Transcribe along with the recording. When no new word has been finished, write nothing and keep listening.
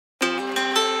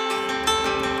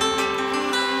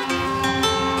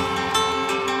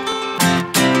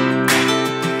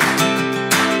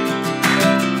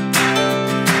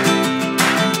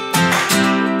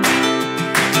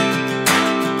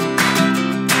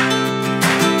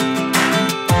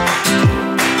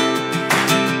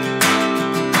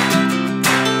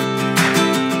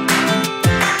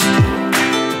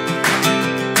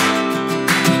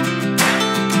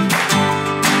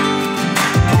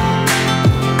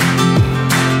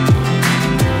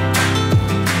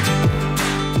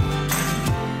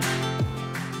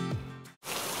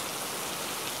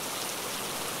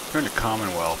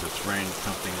itself. It's rained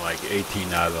something like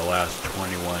 18 out of the last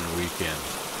 21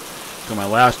 weekends. So my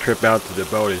last trip out to the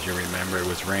boat, as you remember, it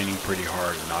was raining pretty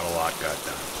hard and not a lot got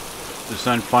done. The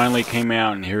sun finally came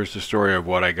out, and here's the story of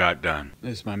what I got done.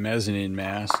 This is my mezzanine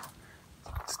mast.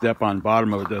 Step on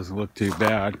bottom of it doesn't look too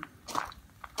bad.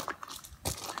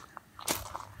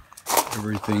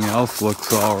 Everything else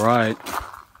looks all right.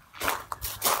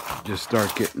 Just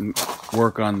start getting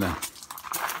work on the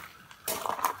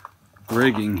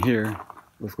rigging here.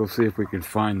 Let's go see if we can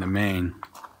find the main.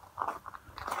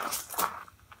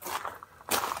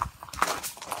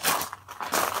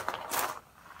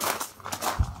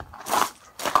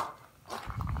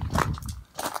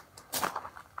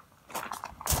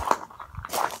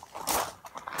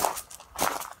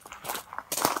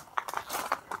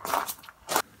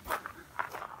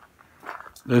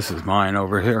 This is mine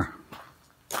over here.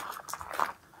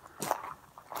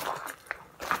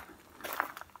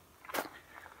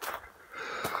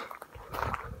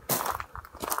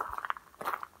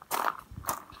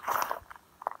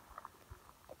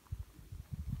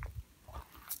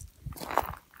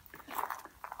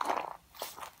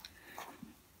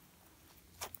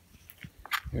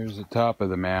 Here's the top of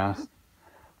the mast.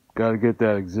 Got to get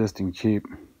that existing cheap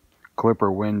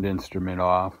clipper wind instrument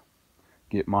off.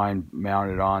 Get mine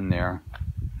mounted on there.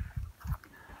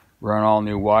 Run all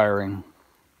new wiring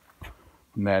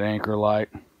from that anchor light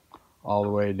all the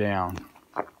way down.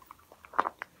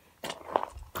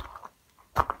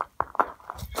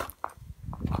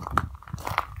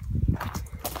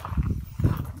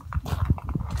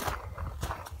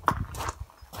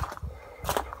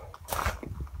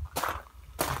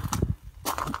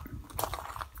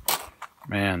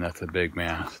 Man, that's a big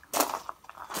mast.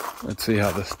 Let's see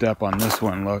how the step on this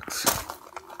one looks.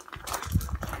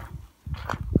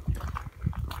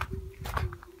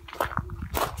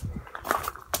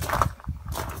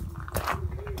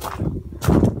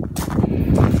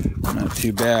 Not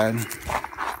too bad.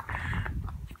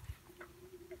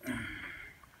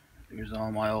 Here's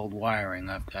all my old wiring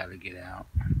I've got to get out.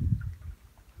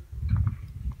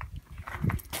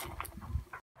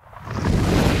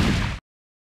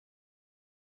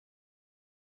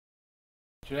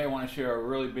 Today I want to share a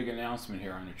really big announcement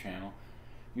here on the channel.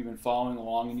 If you've been following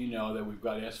along and you know that we've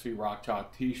got SV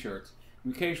RockChalk t-shirts.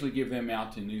 We occasionally give them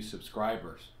out to new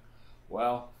subscribers.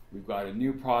 Well, we've got a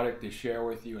new product to share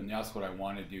with you, and that's what I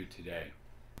want to do today.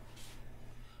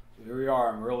 So here we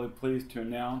are. I'm really pleased to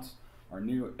announce our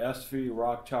new SV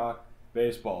RockChalk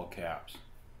baseball caps.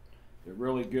 They're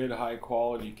really good, high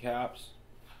quality caps.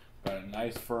 Got a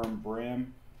nice firm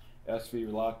brim.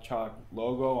 SV RockChalk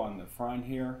logo on the front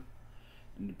here.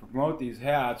 And to promote these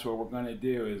hats, what we're going to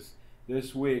do is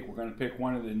this week we're going to pick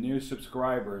one of the new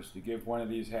subscribers to give one of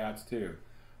these hats to.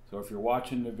 So if you're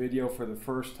watching the video for the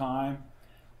first time,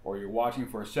 or you're watching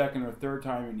for a second or third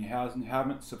time and you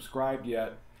haven't subscribed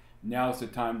yet, now's the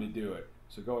time to do it.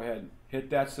 So go ahead and hit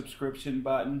that subscription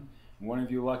button, and one of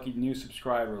you lucky new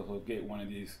subscribers will get one of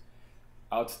these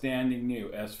outstanding new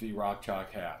SV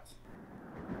RockChalk hats.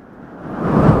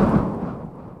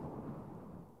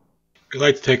 We'd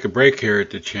like to take a break here at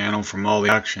the channel from all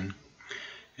the action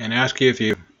and ask you, if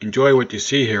you enjoy what you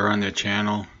see here on the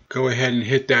channel, go ahead and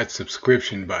hit that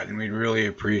subscription button. We'd really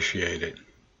appreciate it.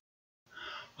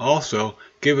 Also,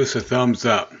 give us a thumbs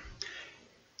up.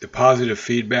 The positive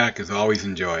feedback is always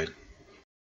enjoyed.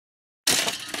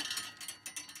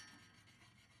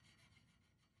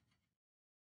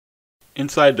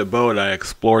 Inside the boat, I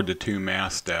explored the two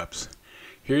mast steps.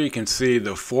 Here you can see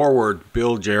the forward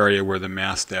bilge area where the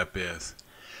mast step is.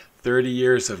 30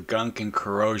 years of gunk and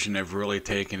corrosion have really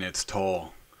taken its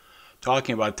toll.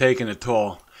 Talking about taking a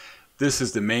toll, this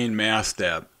is the main mast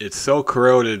step. It's so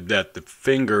corroded that the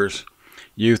fingers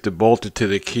used to bolt it to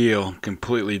the keel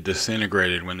completely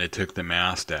disintegrated when they took the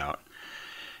mast out.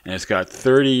 And it's got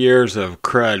 30 years of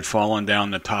crud falling down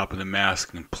the top of the mast,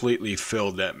 completely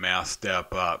filled that mast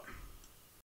step up.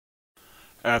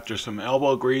 After some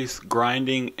elbow grease,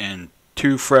 grinding, and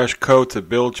 2 fresh coats of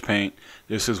bilge paint,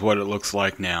 this is what it looks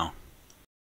like now.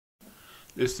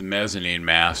 This is the mezzanine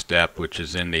mast step, which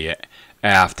is in the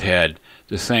aft head.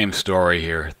 The same story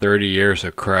here. 30 years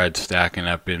of crud stacking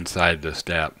up inside the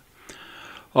step.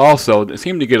 Also, it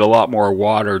seemed to get a lot more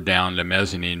water down the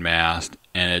mezzanine mast,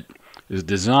 and it is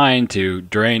designed to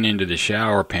drain into the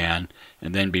shower pan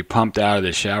and then be pumped out of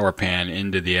the shower pan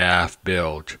into the aft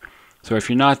bilge. So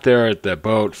if you're not there at the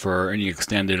boat for any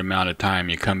extended amount of time,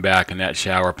 you come back and that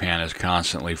shower pan is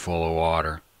constantly full of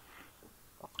water.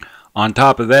 On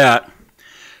top of that,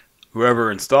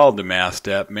 whoever installed the mast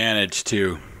step managed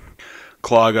to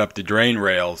clog up the drain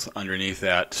rails underneath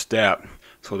that step,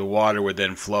 so the water would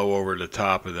then flow over the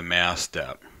top of the mast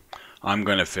step. I'm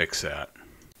going to fix that.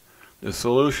 The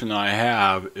solution I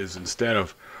have is, instead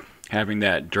of having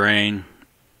that drain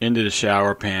into the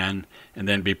shower pan and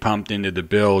then be pumped into the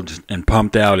bilge and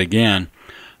pumped out again,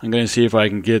 I'm going to see if I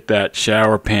can get that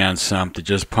shower pan sump to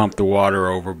just pump the water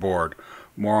overboard.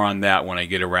 More on that when I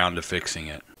get around to fixing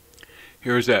it.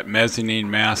 Here's that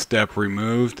mezzanine mast step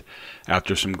removed.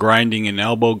 After some grinding and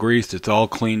elbow grease, it's all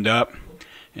cleaned up.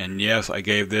 And yes, I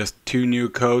gave this 2 new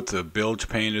coats of bilge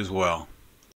paint as well.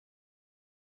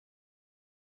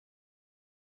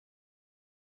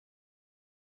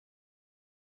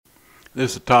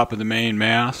 This is the top of the main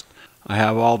mast. I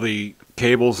have all the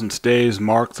cables and stays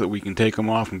marked so that we can take them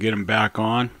off and get them back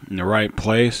on in the right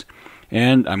place.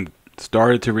 And I'm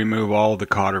started to remove all of the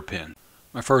cotter pins.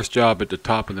 My first job at the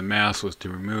top of the mast was to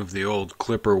remove the old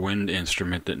clipper wind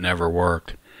instrument that never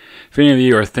worked. If any of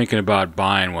you are thinking about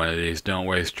buying one of these, don't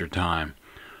waste your time.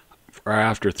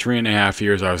 After 3.5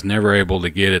 years, I was never able to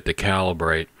get it to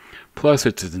calibrate. Plus,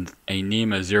 it's a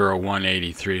NEMA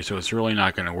 0183, so it's really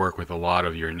not going to work with a lot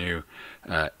of your new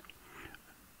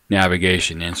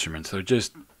navigation instruments. So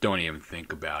just don't even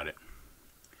think about it.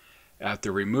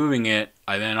 After removing it,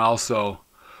 I then also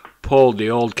pulled the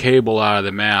old cable out of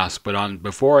the mast, but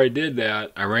before I did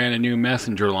that, I ran a new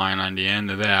messenger line on the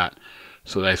end of that,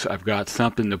 so that I've got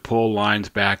something to pull lines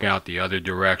back out the other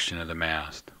direction of the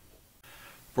mast.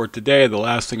 For today, the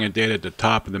last thing I did at the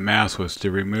top of the mast was to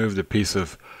remove the piece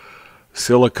of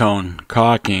silicone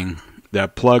caulking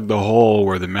that plugged the hole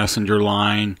where the messenger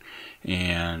line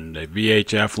and the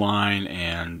VHF line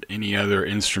and any other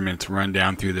instruments run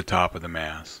down through the top of the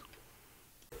mast.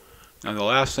 Now, the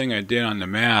last thing I did on the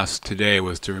mast today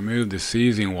was to remove the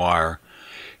seizing wire,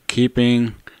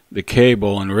 keeping the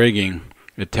cable and rigging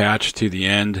attached to the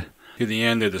end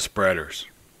of the spreaders.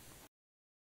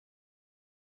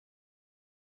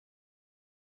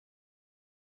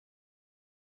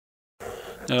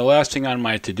 Now, the last thing on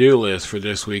my to-do list for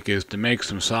this week is to make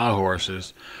some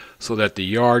sawhorses so that the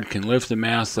yard can lift the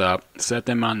masts up, set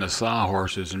them on the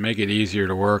sawhorses, and make it easier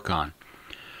to work on.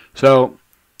 So,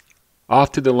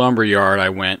 off to the lumber yard I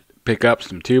went, pick up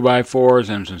some 2x4s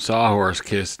and some sawhorse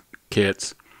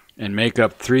kits, and make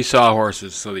up 3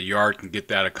 sawhorses so the yard can get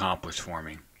that accomplished for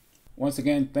me. Once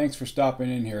again, thanks for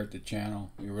stopping in here at the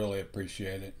channel. We really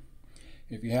appreciate it.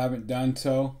 If you haven't done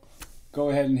so, go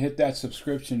ahead and hit that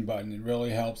subscription button. It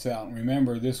really helps out. And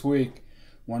remember, this week,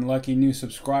 one lucky new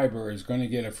subscriber is going to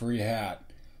get a free hat.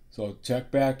 So check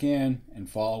back in and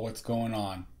follow what's going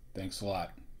on. Thanks a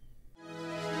lot.